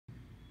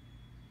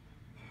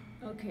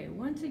Okay,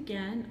 once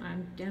again,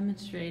 I'm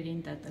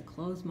demonstrating that the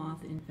clothes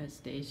moth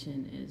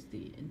infestation is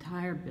the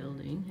entire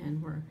building,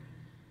 and we're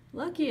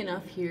lucky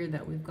enough here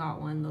that we've got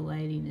one. The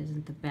lighting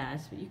isn't the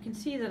best, but you can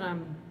see that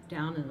I'm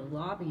down in the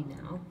lobby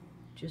now,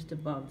 just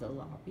above the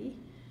lobby.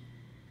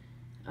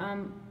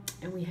 And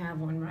we have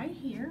one right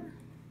here.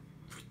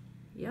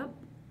 Yep.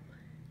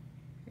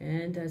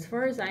 And as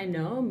far as I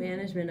know,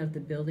 management of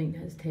the building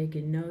has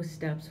taken no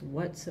steps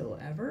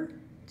whatsoever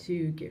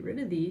to get rid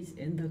of these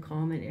in the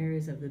common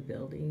areas of the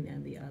building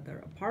and the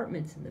other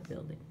apartments in the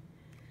building.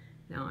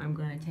 Now I'm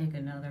going to take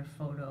another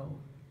photo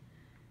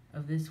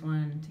of this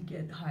one to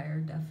get higher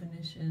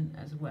definition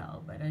as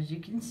well. But as you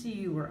can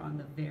see, we're on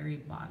the very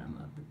bottom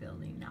of the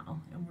building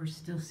now, and we're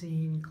still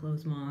seeing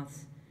clothes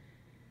moths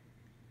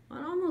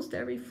on almost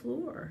every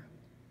floor.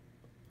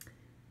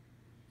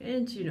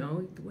 And you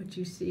know, what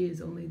you see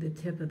is only the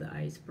tip of the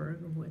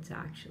iceberg of what's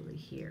actually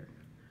here.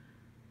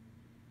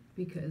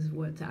 Because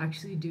what's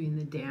actually doing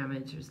the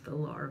damage is the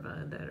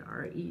larvae that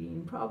are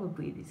eating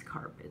probably these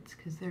carpets,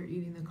 because they're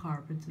eating the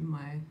carpets in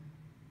my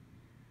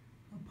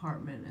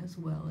apartment as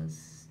well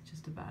as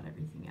just about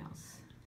everything else.